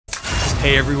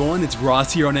Hey everyone, it's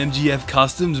Ross here on MGF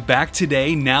Customs, back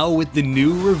today now with the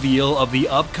new reveal of the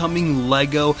upcoming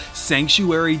LEGO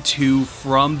Sanctuary 2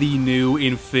 from the new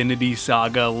Infinity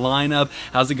Saga lineup.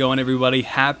 How's it going, everybody?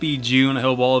 Happy June. I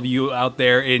hope all of you out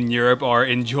there in Europe are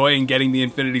enjoying getting the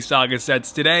Infinity Saga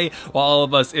sets today, while all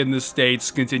of us in the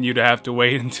States continue to have to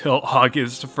wait until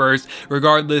August 1st.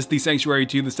 Regardless, the Sanctuary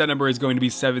 2, the set number is going to be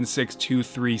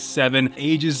 76237,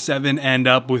 ages 7 and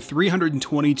up, with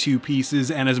 322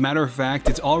 pieces, and as a matter of fact,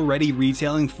 it's already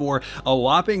retailing for a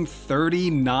whopping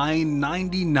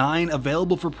 $39.99,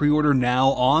 available for pre-order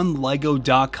now on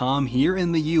lego.com here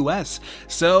in the US.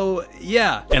 So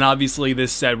yeah, and obviously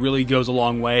this set really goes a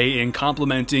long way in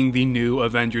complementing the new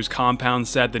Avengers compound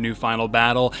set, the new Final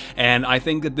Battle, and I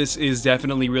think that this is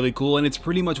definitely really cool, and it's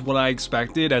pretty much what I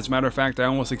expected. As a matter of fact, I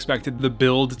almost expected the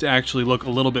build to actually look a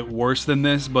little bit worse than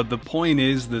this, but the point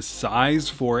is the size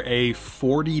for a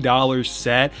 $40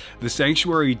 set. The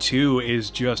Sanctuary 2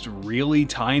 is just really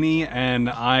tiny, and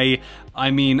I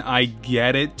mean, I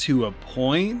get it to a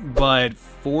point, but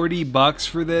 $40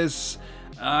 for this,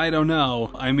 I don't know.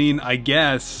 I mean, I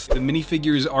guess the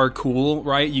minifigures are cool,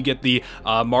 right? You get the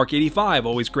Mark 85,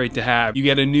 always great to have. You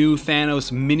get a new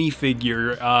Thanos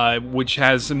minifigure, which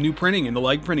has some new printing, and the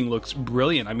leg printing looks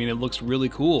brilliant. I mean, it looks really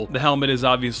cool. The helmet is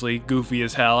obviously goofy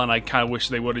as hell, and I kind of wish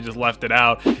they would have just left it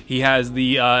out. He has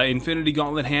the Infinity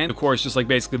Gauntlet hand, of course, just like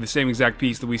basically the same exact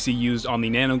piece that we see used on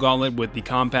the Nano Gauntlet with the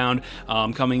compound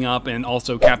coming up, and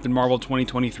also Captain Marvel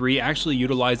 2023 actually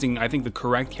utilizing, I think, the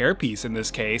correct hairpiece in this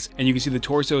case, and you can see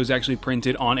the torso is actually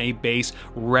printed on a base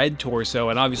red torso,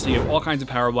 and obviously you have all kinds of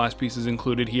Power Blast pieces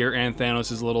included here, and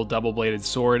Thanos' little double-bladed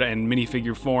sword and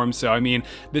minifigure form. So I mean,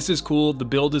 this is cool, the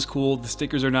build is cool, the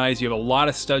stickers are nice, you have a lot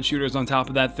of stud shooters on top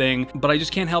of that thing, but I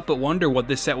just can't help but wonder what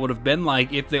this set would have been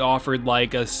like if they offered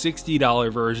like a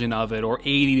 $60 version of it, or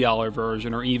 $80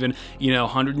 version, or even, you know,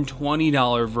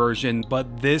 $120 version.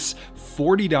 But this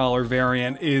 $40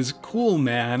 variant is cool,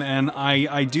 man, and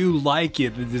I do like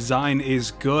it. The design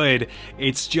is good.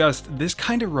 It's just, this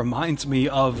kind of reminds me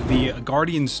of the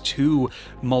Guardians 2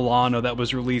 Milano that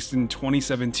was released in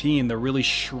 2017, the really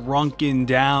shrunken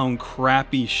down,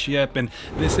 crappy ship, and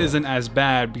this isn't as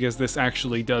bad because this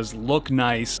actually does look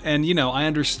nice. And you know, I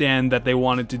understand that they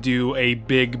wanted to do a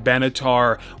big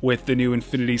Benatar with the new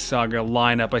Infinity Saga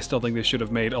lineup. I still think they should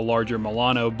have made a larger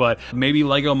Milano, but maybe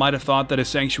LEGO might have thought that a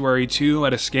Sanctuary 2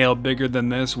 at a scale bigger than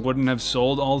this wouldn't have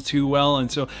sold all too well,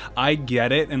 and so I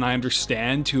get it and I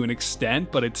understand to an extent,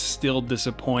 but it's still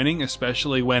disappointing,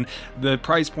 especially when the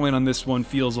price point on this one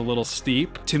feels a little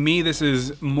steep. To me, this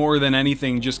is more than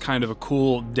anything just kind of a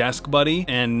cool desk buddy,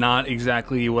 and not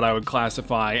exactly what I would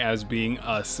classify as being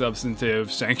a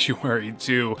substantive Sanctuary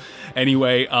 2.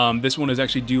 Anyway, this one is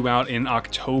actually due out in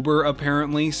October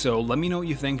apparently, so let me know what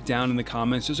you think down in the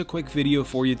comments. Just a quick video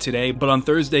for you today, but on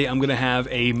Thursday I'm gonna have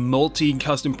a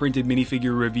multi-custom printed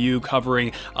minifigure review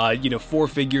covering you know, 4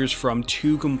 figures from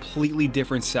 2 completely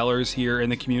different sellers here in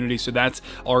the community, so that's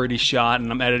already shot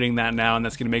and I'm editing that now, and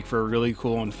that's gonna make for a really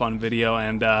cool and fun video,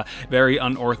 and very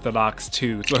unorthodox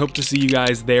too. So I hope to see you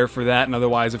guys there for that, and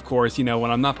otherwise, of course, you know,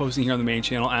 when I'm not posting here on the main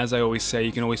channel, as I always say,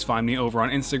 you can always find me over on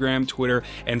Instagram, Twitter,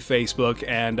 and Facebook,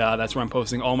 and that's where I'm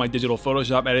posting all my digital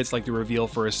Photoshop edits, like the reveal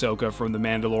for Ahsoka from The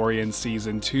Mandalorian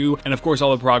Season 2, and of course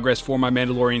all the progress for my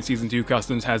Mandalorian Season 2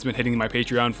 customs has been hitting my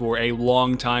Patreon for a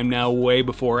long time now, way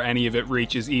before any of it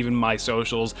reaches even my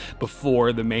socials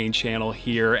before the main channel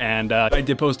here. And I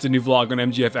did post a new vlog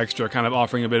on MGF Extra, kind of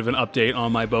offering a bit of an update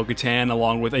on my Bo-Katan,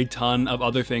 along with a ton of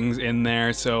other things in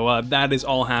there, so that is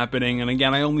all happening. And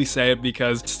again, I only say it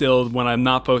because still, when I'm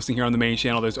not posting here on the main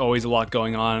channel, there's always a lot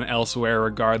going on elsewhere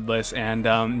regardless, and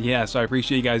yeah, so I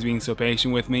appreciate you guys being so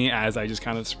patient with me as I just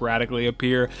kind of sporadically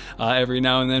appear every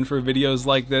now and then for videos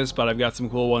like this, but I've got some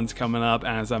cool ones coming up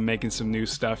as I'm making some new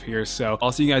stuff here. So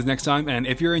I'll see you guys next time, and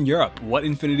if you're in Europe, what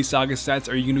Infinity Saga sets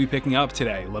are you going to be picking up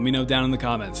today? Let me know down in the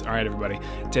comments. All right, everybody,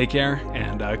 take care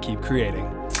and keep creating.